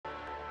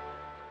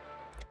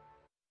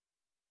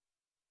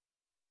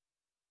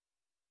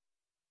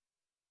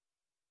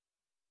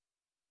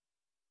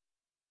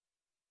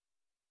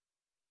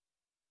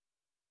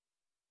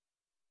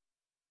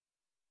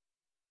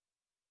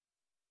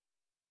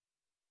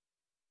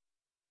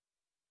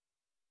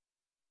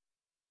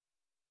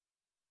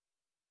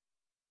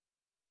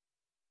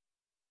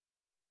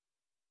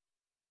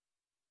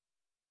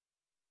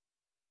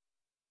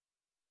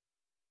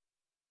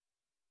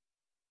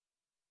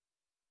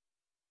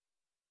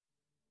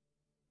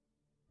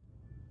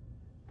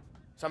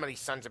Some of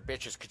these sons of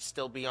bitches could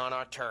still be on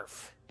our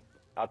turf.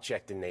 I'll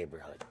check the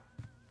neighborhood.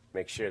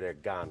 Make sure they're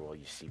gone while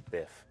you see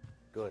Biff.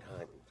 Good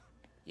hunting.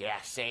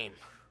 Yeah, same.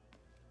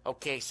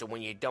 Okay, so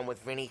when you're done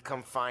with Vinny,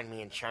 come find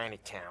me in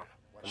Chinatown.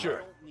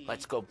 Sure.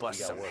 Let's go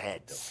bust some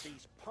heads.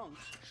 These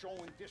punks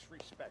showing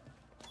disrespect.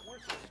 We're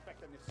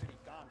suspecting the city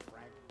gone,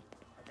 Frank.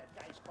 I got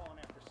guys calling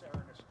after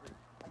Sarah in the street.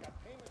 I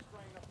got payments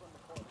drying up from the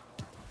court.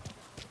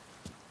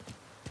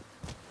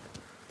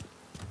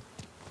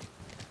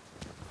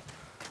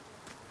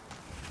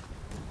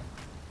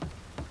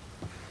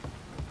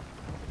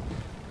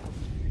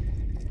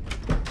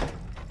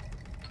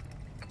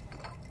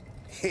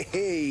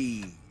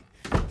 Hey,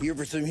 here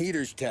for some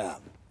heaters, Tom?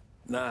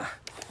 Nah,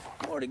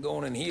 I'm already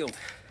going and healed.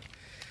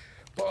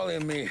 Paulie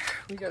and me,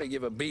 we gotta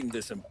give a beating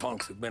to some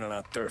punks who've been on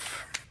our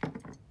turf. I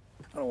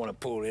don't want to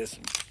pull this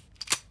and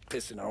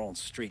piss in our own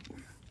street.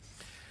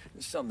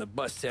 There's something to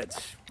bust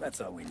heads.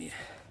 That's all we need.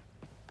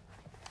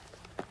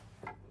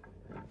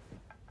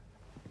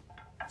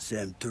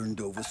 Sam turned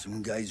over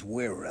some guy's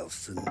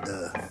warehouse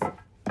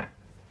and,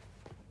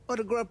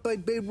 autographed by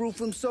Babe Ruth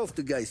himself,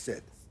 the guy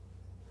said.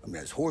 I mean,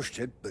 that's horse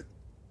shit, but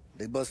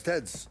they bust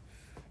heads.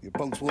 Your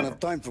punks won't have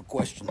time for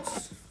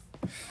questions.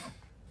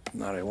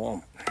 No, they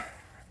won't.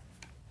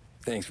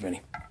 Thanks,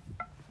 Vinny.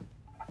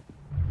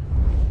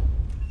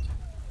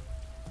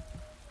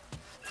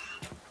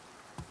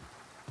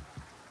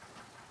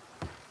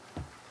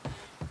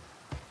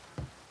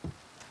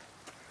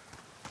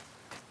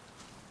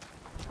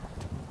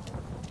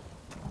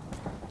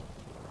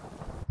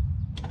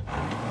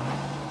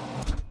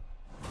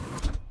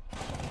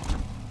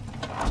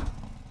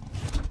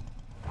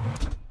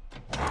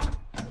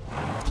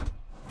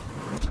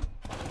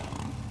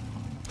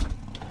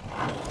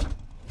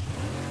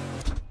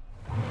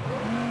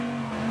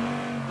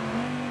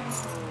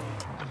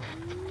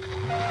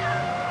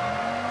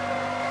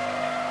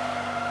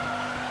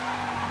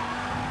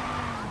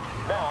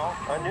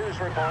 A news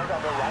report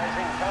on the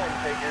rising crime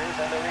figures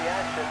and the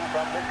reaction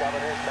from the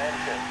governor's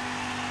mansion.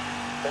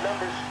 The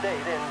numbers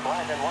state in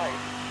black and white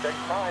that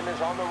crime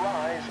is on the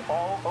rise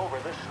all over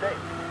the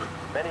state.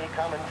 Many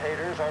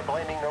commentators are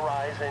blaming the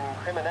rise in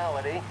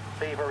criminality,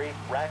 thievery,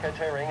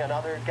 racketeering, and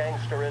other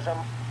gangsterism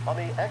on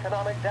the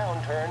economic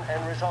downturn and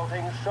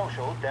resulting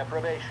social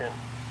deprivation.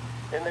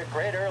 In the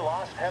greater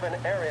Lost Heaven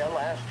area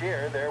last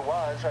year, there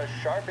was a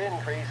sharp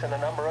increase in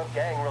the number of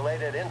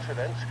gang-related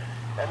incidents,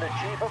 and the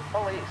chief of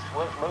police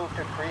was moved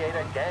to create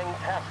a gang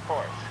task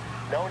force,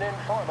 known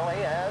informally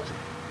as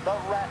the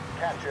Rat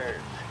Catchers.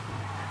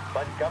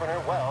 But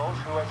Governor Wells,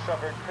 who has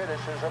suffered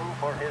criticism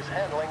for his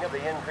handling of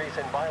the increase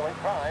in violent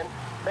crime,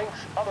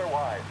 thinks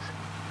otherwise.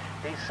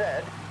 He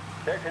said,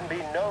 "There can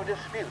be no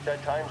dispute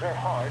that times are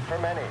hard for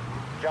many.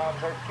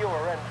 Jobs are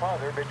fewer and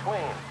farther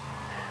between.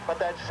 But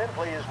that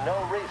simply is no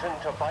reason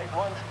to bite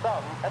one's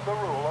thumb at the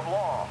rule of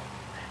law.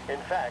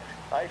 In fact,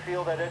 I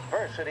feel that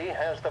adversity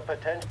has the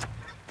potential..."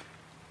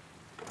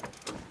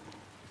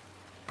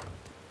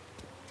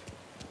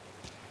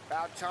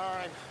 About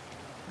time.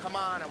 Come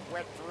on, I'm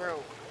wet through.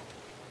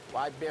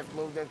 Why Biff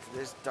moved into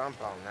this dump,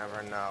 I'll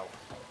never know.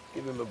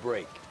 Give him a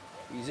break.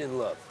 He's in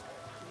love.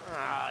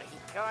 Ah,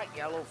 he got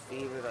yellow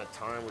fever the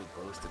time we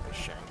boosted the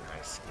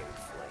Shanghai skin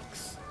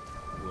flakes.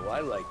 Well,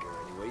 I like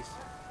her anyways.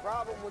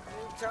 Problem with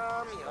you,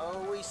 Tom, you're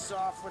always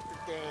soft with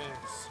the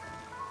dames.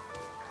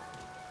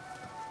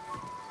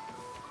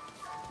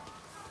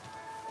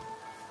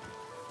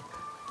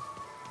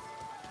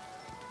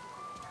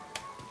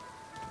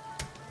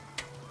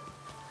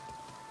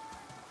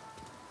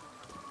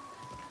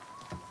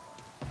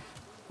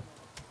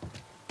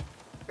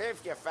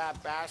 Biff, you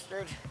fat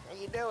bastard. How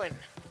you doing?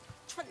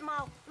 出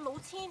貓老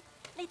千，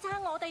你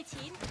爭我哋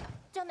錢，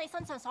將你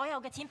身上所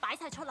有嘅錢擺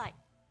晒出嚟。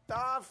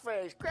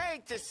Dollface,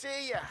 great to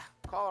see you.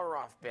 Call her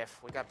off,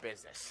 Biff. We got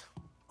business.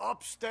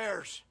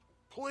 Upstairs,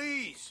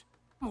 please.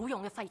 冇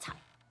用嘅廢柴。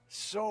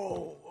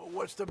So,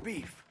 what's the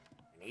beef?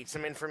 I need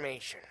some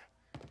information.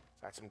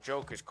 Got some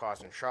jokers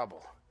causing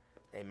trouble.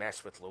 They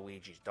mess with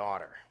Luigi's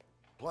daughter.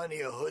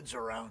 Plenty of hoods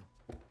around.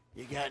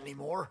 You got any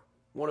more?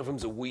 One of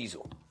them's a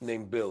weasel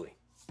named Billy.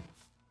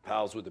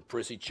 Pals with a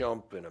prissy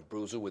chump and a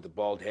bruiser with a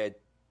bald head.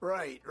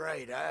 Right,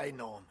 I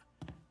know them.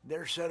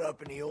 They're set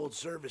up in the old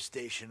service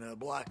station a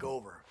block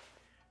over.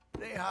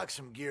 They hawk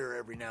some gear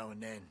every now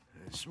and then.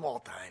 Small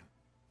time.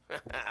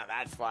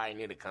 That's why I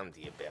knew to come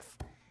to you, Biff.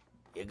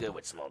 You're good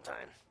with small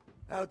time.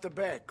 Out the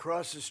back,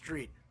 cross the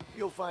street.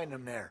 You'll find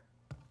them there.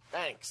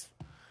 Thanks.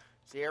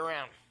 See you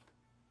around.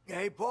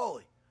 Hey,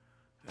 Paulie.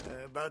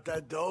 About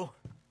that dough?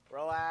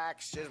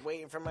 Relax. Just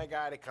waiting for my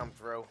guy to come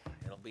through.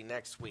 It'll be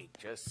next week.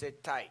 Just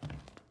sit tight.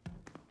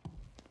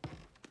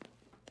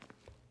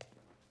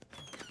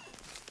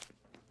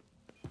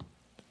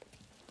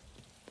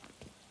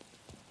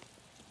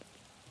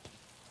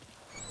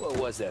 What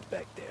was that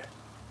back there?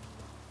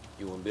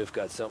 You and Biff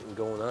got something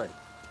going on.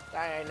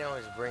 Guy I know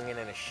is bringing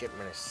in a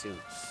shipment of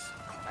suits.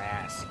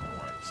 Classy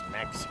ones,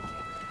 Mexican.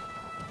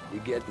 You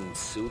getting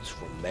suits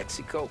from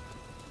Mexico?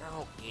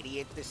 No,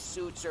 idiot. The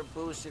suits are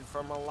boosted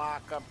from a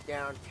lockup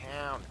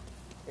downtown.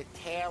 The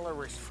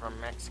tailor is from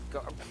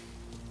Mexico.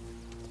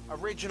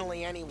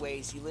 Originally,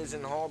 anyways, he lives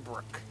in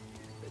Holbrook.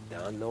 Did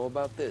Don know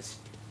about this?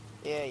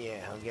 Yeah,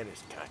 he'll get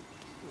his cut.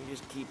 You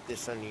just keep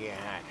this under your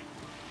hat.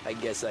 I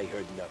guess I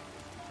heard nothing.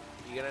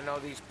 You gonna know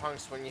these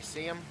punks when you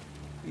see them?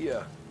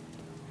 Yeah.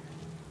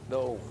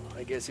 No,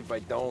 I guess if I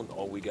don't,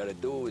 all we gotta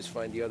do is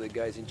find the other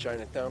guys in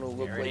Chinatown who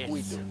look There it like we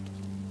is. do.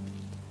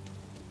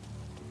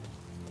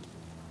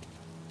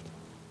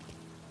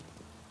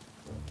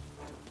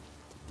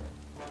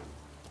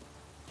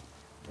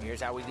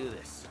 Here's how we do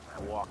this.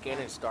 I walk in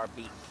and start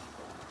beating.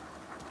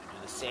 You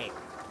do the same.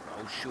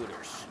 No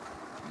shooters.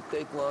 You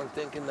take long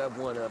thinking that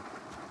one up.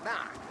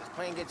 Nah, this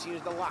plane gets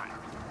used a lot.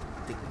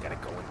 I think we gotta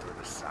go in through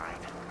the side.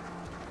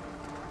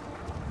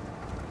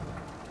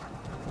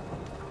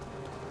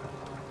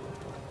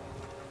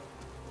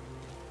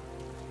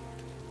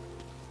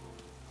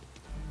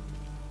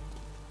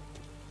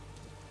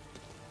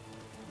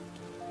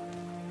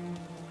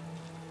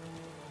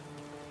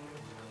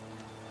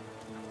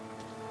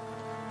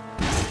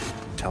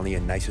 Telling you,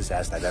 nicest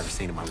ass I've ever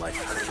seen in my life.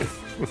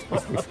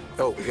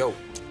 Yo.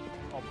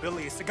 Oh,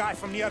 Billy, it's the guy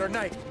from the other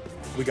night.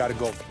 We gotta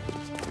go.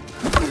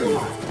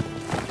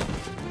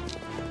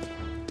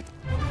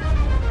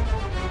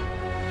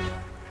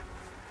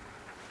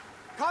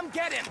 Come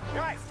get him!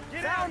 Guys,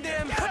 get Found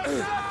out!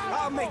 him!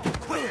 I'll make it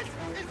quick!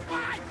 It's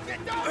fine!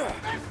 Get down!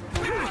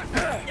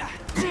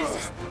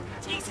 Jesus!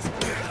 Jesus!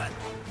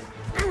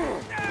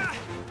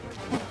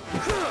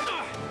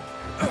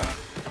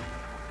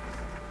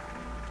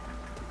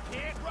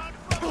 Can't run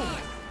from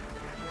us!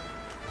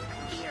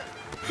 Here!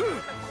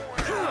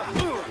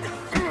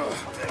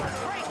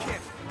 Break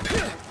him!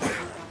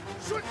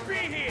 Shouldn't be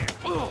here!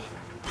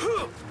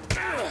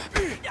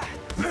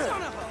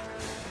 Son of a...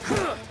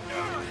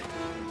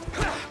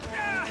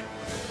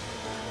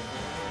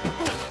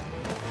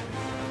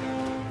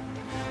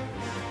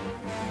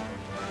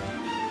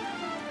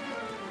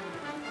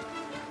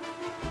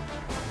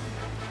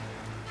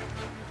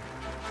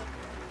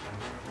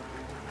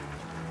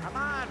 Come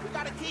on, we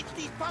gotta teach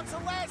these punks a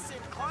lesson.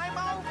 Climb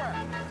over.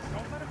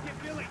 Don't let him get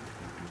Billy!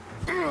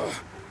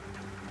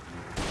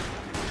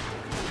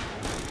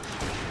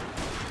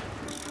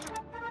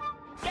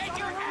 Get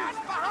your ass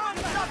behind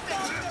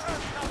something!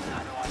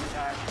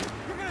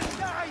 You're gonna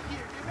die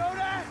here, you know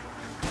that?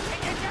 Get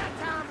your gun,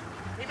 Tom.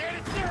 He made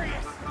it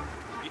serious.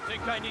 You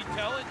think I need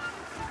telling?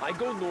 I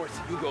go north,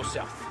 you go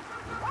south.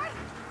 What?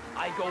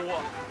 I go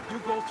up, you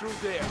go through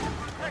there.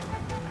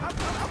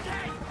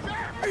 Okay,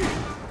 sure.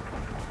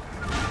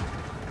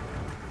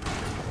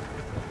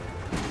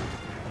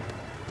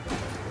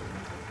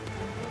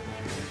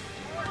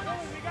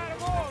 We gotta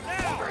roll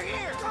now! Over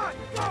here. Come on,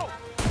 go.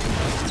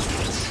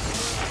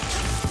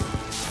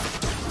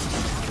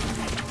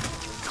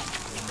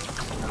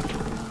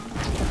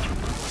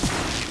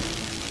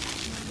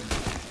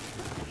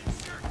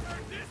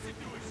 Turn this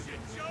into a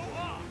shit show,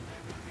 huh?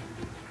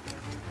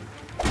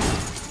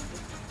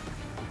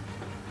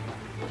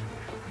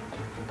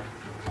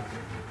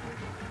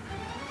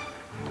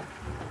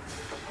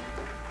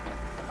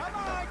 Come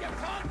on, you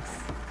punks!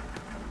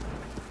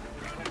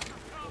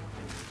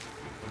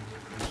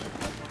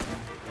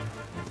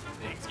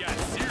 Things got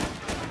serious.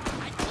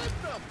 I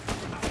clipped him.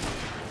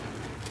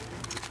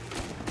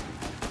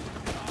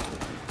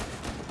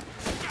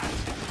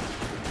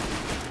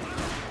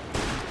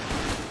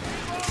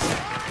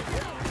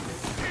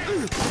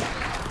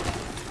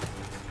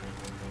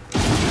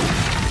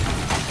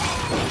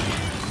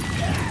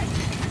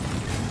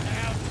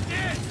 Now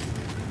this!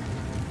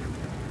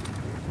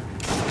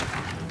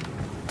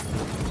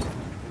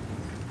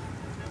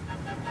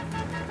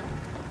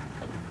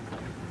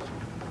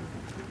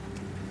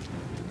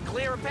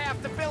 Clear a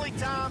path to Billy,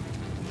 Tom.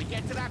 We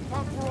get to that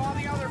punk through all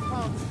the other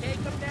punks.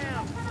 Take them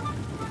down.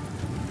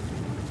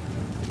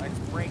 Let's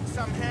break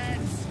some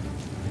heads.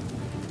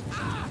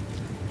 Ah!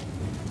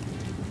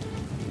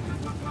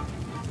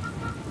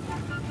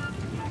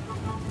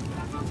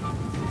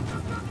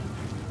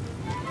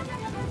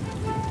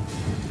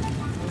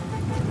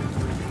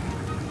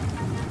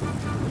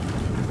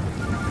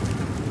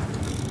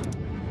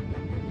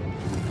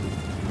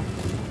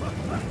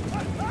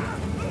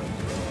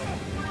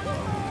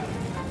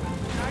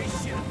 I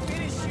should have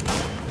finished you.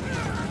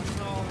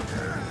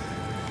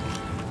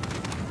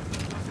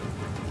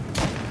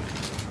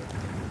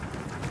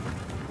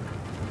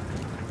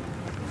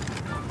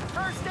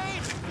 First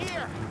aid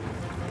here.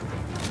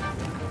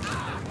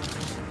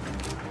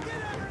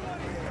 Get everyone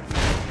here!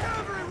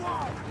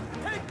 Everyone!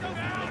 Take them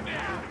down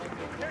now!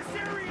 They're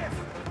serious!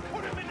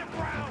 Put them in the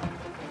ground!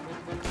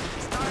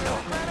 It's not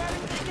over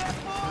anything yet,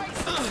 boys.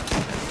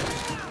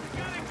 We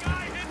got a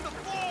guy hit the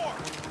floor!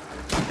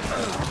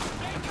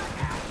 Get your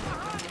ass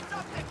behind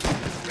something.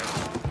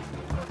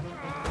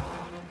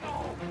 No,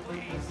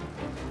 please!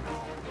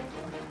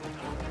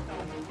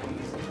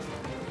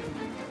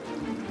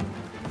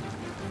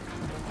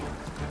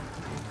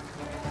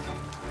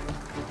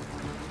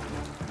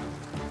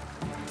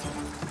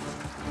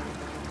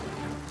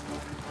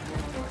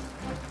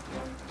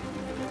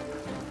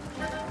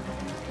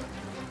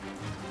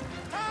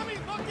 Tommy,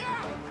 look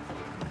out!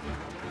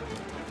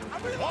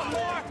 I'm reloading. One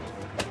more!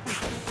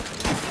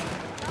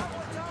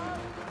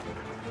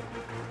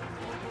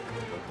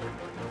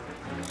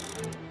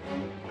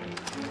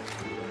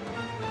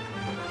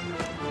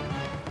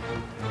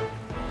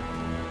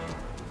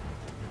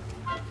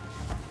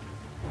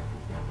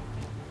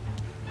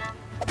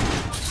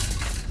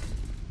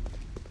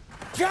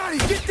 Johnny,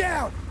 get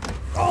down!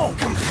 Oh,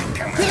 come on.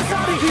 Get us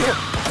out of here!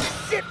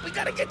 Shit, we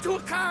gotta get to a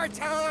car,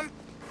 Tom!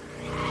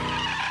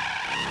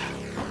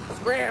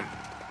 Scram!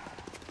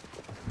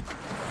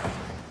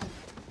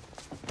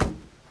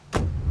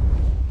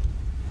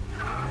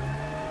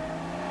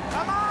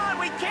 Come on,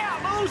 we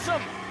can't lose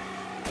him!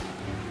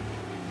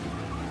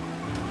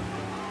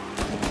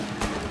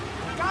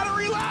 Gotta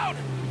reload!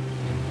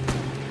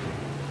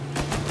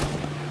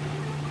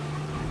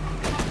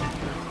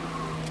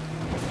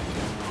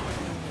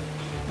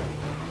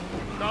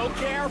 So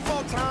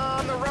careful,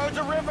 Tom. The road's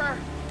a river.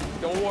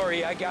 Don't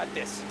worry, I got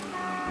this.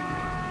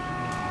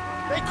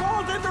 They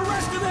called in the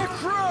rest of their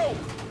crew!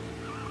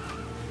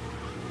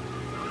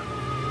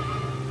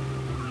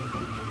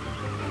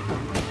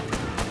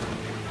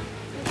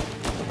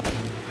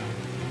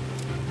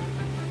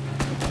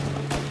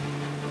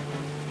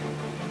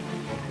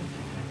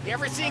 You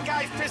ever seen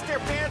guys piss their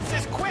pants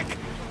this quick?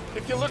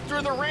 If you look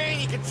through the rain,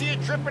 you can see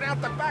it dripping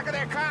out the back of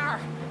their car.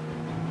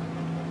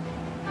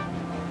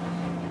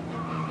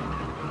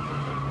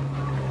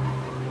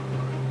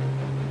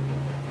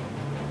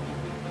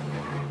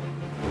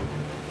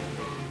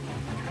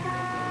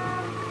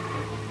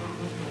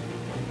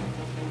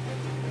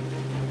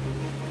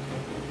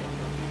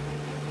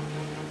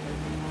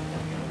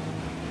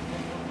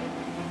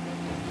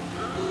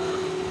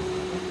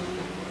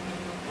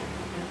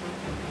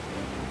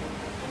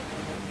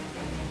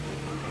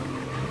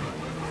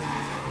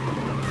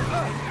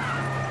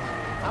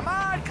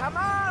 Come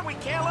on, we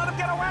can't let him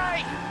get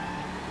away!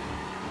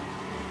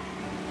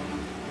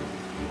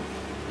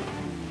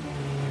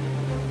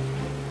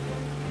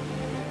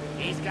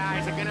 These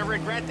guys are gonna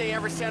regret they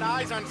ever set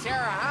eyes on Sarah,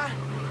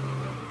 huh?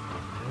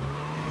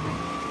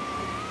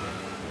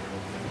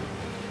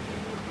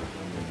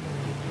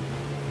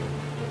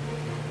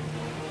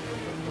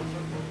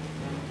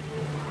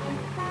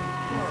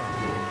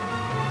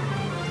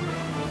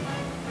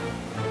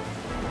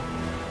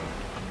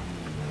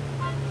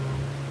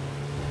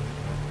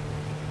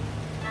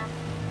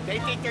 They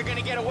think they're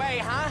gonna get away,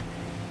 huh?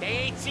 They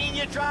ain't seen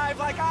you drive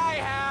like I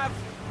have.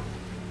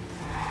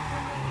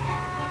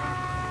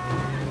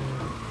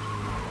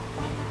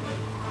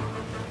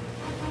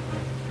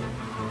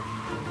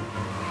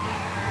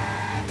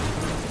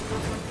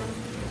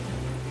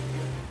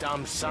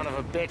 Dumb son of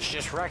a bitch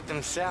just wrecked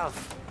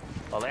himself.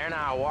 Well, they're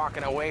not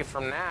walking away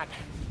from that.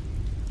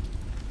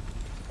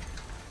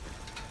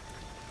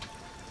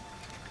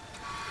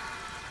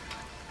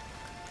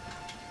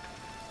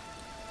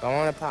 Go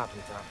on and pop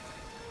him, Tom.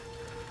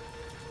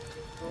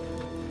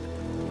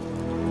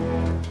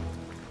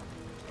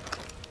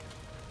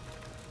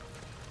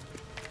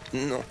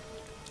 No.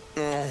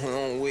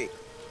 No, wait.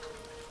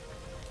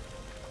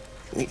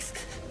 Please.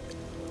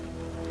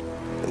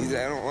 Please,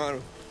 I don't want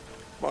to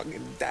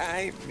fucking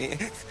die, man.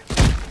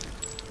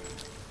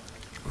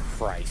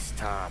 Christ,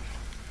 Tom.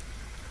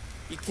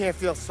 You can't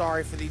feel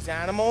sorry for these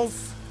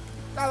animals.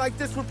 A guy like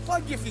this would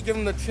plug you if you give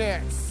him the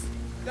chance.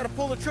 You gotta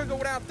pull the trigger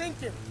without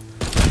thinking.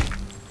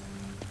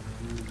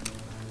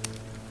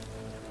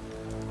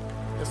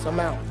 Guess I'm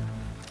out.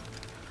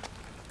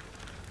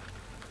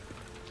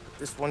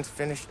 This one's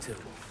finished too.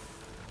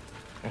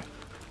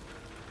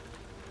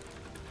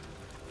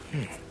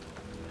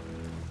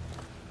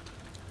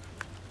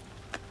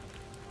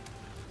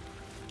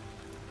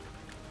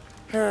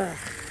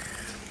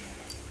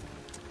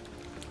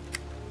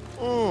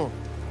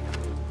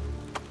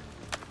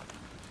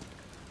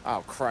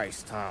 Oh,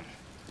 Christ, Tom.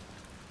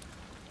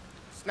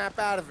 Snap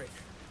out of it.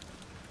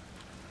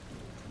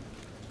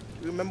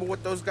 You remember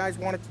what those guys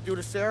wanted to do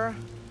to Sarah?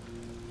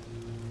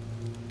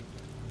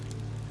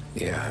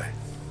 Yeah.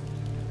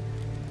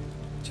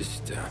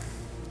 Just,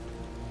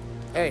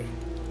 Hey.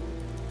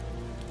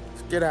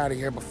 Let's get out of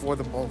here before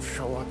the bulls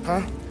show up,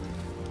 huh?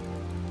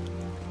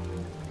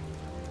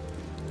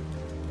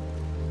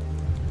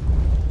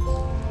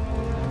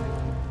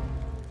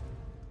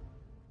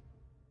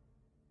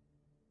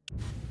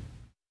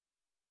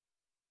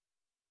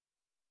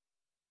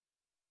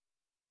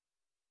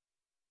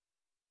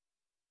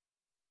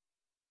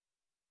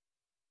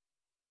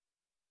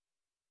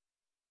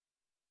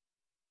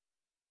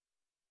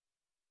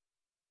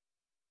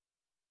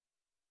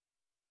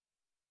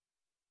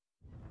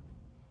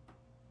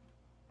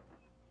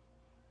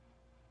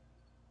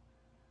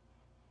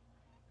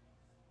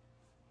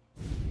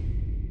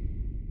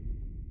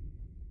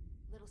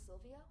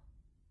 Silvio?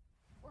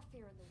 We're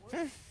fearing the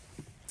worst.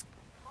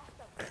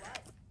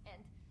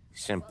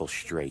 Simple,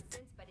 straight.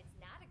 But it's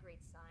not a great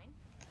sign.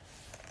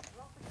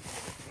 We're all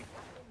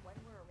when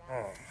we're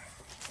around.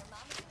 Your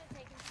mama's gonna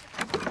take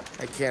us.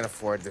 I can't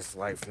afford this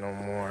life no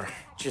more.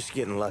 Just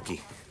getting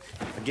lucky.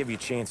 I'll give you a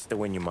chance to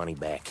win your money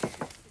back.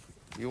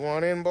 You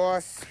want in,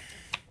 boss?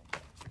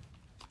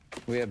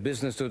 we have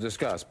business to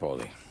discuss,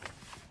 Paulie.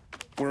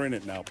 We're in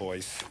it now,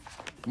 boys.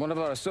 One of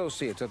our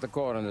associates at the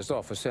coroner's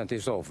office sent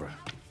this over.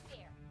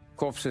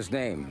 Corpse's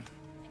name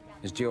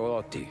is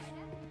Giolotti.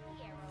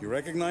 You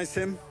recognize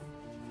him?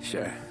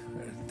 Sure.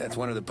 That's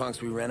one of the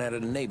punks we ran out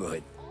of the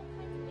neighborhood.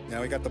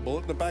 Now he got the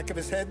bullet in the back of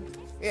his head?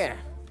 Yeah.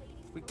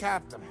 We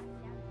capped him.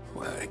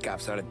 Well, the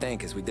cops ought to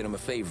thank us. We did him a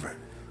favor.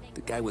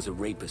 The guy was a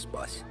rapist,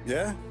 boss.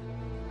 Yeah?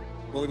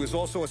 Well, he was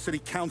also a city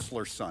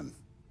councilor's son.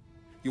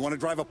 You want to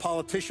drive a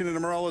politician into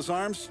Morella's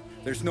arms?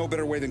 There's no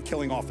better way than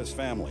killing off his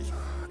family.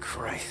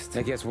 Christ.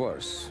 It gets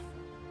worse.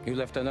 You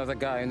left another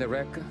guy in the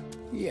wreck?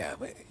 Yeah,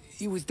 but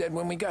he was dead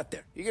when we got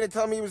there. You gonna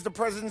tell me he was the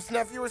president's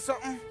nephew or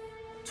something?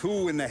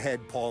 2 in the head,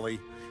 Paulie.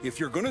 If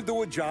you're gonna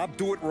do a job,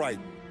 do it right.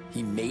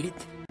 He made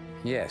it?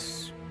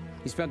 Yes.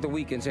 He spent the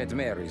week in St.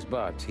 Mary's,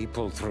 but he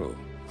pulled through.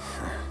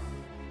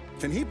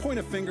 Can he point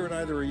a finger at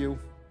either of you?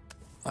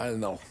 I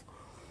don't know.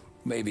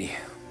 Maybe.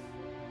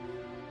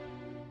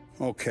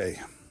 Okay.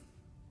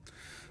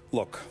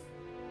 Look.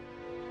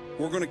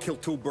 We're gonna kill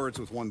 2 birds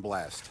with 1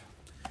 blast.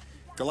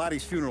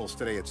 Galati's funeral's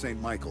today at St.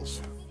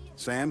 Michael's.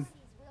 Sam,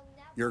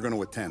 you're gonna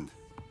attend.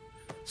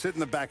 Sit in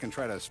the back and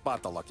try to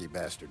spot the lucky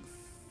bastard.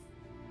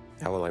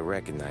 How will I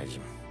recognize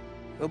him?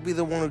 He'll be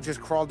the one who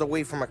just crawled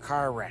away from a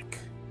car wreck.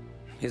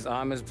 His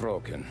arm is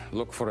broken.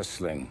 Look for a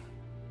sling.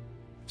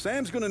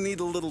 Sam's gonna need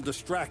a little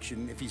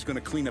distraction if he's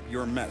gonna clean up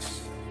your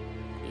mess.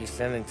 You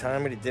sending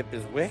Tommy to dip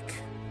his wick?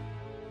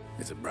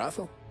 It's a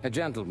brothel? A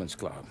gentleman's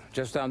club,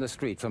 just down the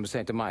street from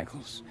St.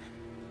 Michael's.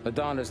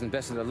 Madonna's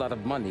invested a lot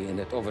of money in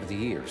it over the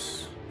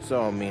years.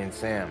 So, me and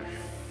Sam.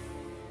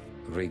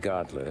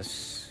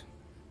 Regardless,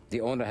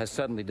 the owner has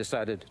suddenly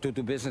decided to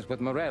do business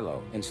with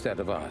Morello instead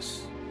of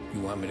us.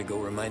 You want me to go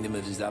remind him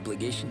of his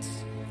obligations?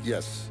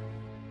 Yes.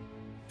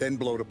 Then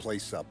blow the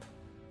place up.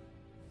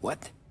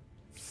 What?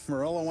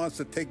 Morello wants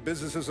to take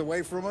businesses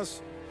away from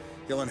us?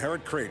 He'll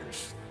inherit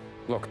craters.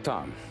 Look,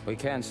 Tom, we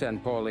can't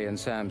send Paulie and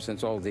Sam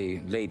since all the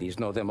ladies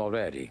know them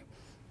already.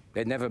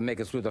 They'd never make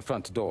it through the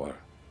front door.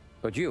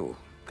 But you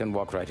can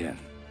walk right in.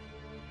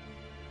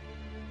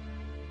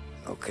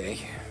 Okay.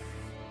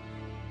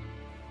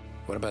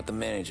 What about the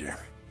manager?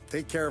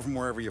 Take care of him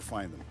wherever you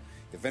find him.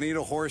 If any of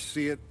the horse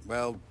see it,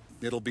 well,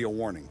 it'll be a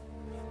warning.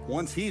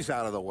 Once he's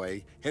out of the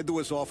way, head to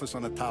his office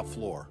on the top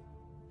floor.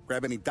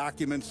 Grab any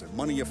documents and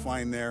money you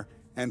find there,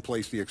 and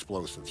place the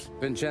explosives.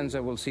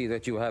 Vincenzo will see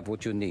that you have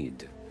what you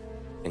need.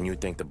 And you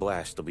think the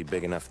blast will be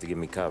big enough to give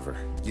me cover?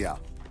 Yeah,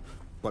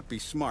 but be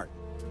smart.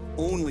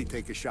 Only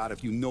take a shot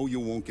if you know you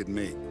won't get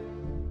made.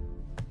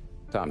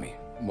 Tommy,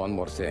 one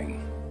more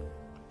thing.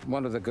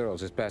 One of the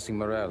girls is passing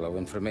Morello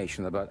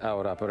information about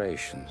our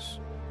operations.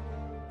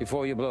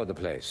 Before you blow the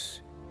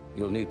place,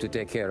 you'll need to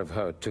take care of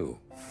her, too.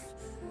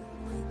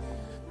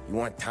 You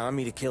want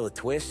Tommy to kill a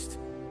twist?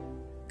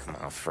 Come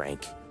on,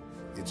 Frank.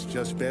 It's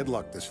just bad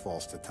luck this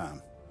falls to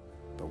Tom.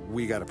 But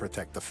we gotta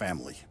protect the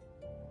family.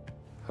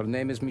 Her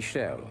name is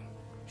Michelle.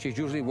 She's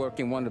usually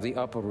working one of the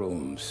upper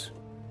rooms.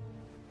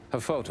 Her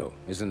photo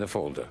is in the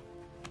folder.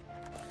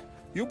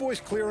 You boys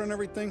clear on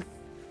everything?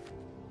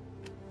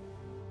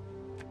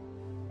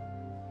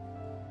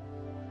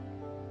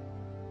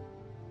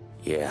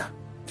 Yeah.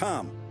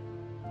 Tom.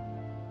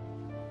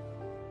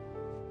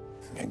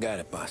 I got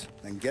it, boss.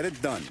 Then get it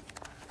done.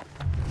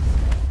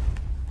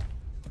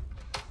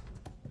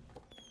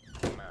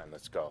 Come on,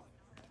 let's go.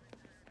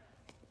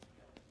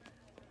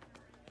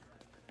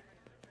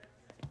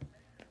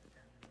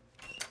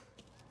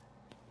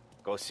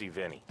 Go see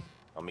Vinny.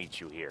 I'll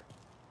meet you here.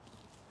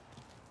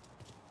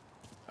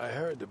 I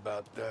heard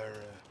about their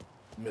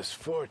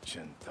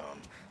misfortune,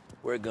 Tom.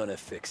 We're gonna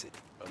fix it.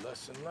 A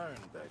lesson learned,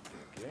 I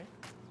think, eh?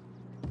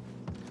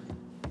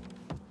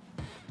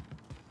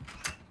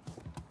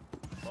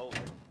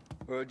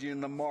 Heard you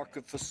in the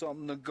market for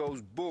something that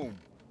goes boom.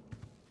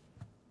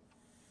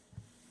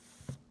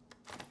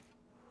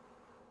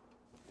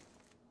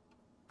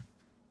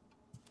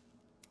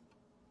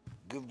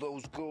 Give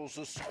those girls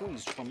a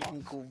squeeze from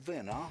Uncle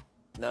Vin, huh?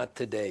 Not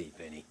today,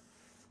 Vinny.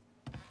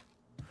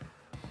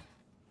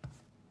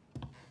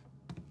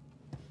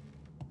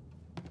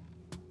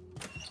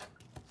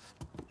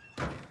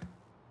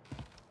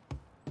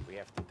 We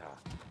have to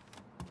talk.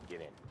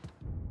 Get in.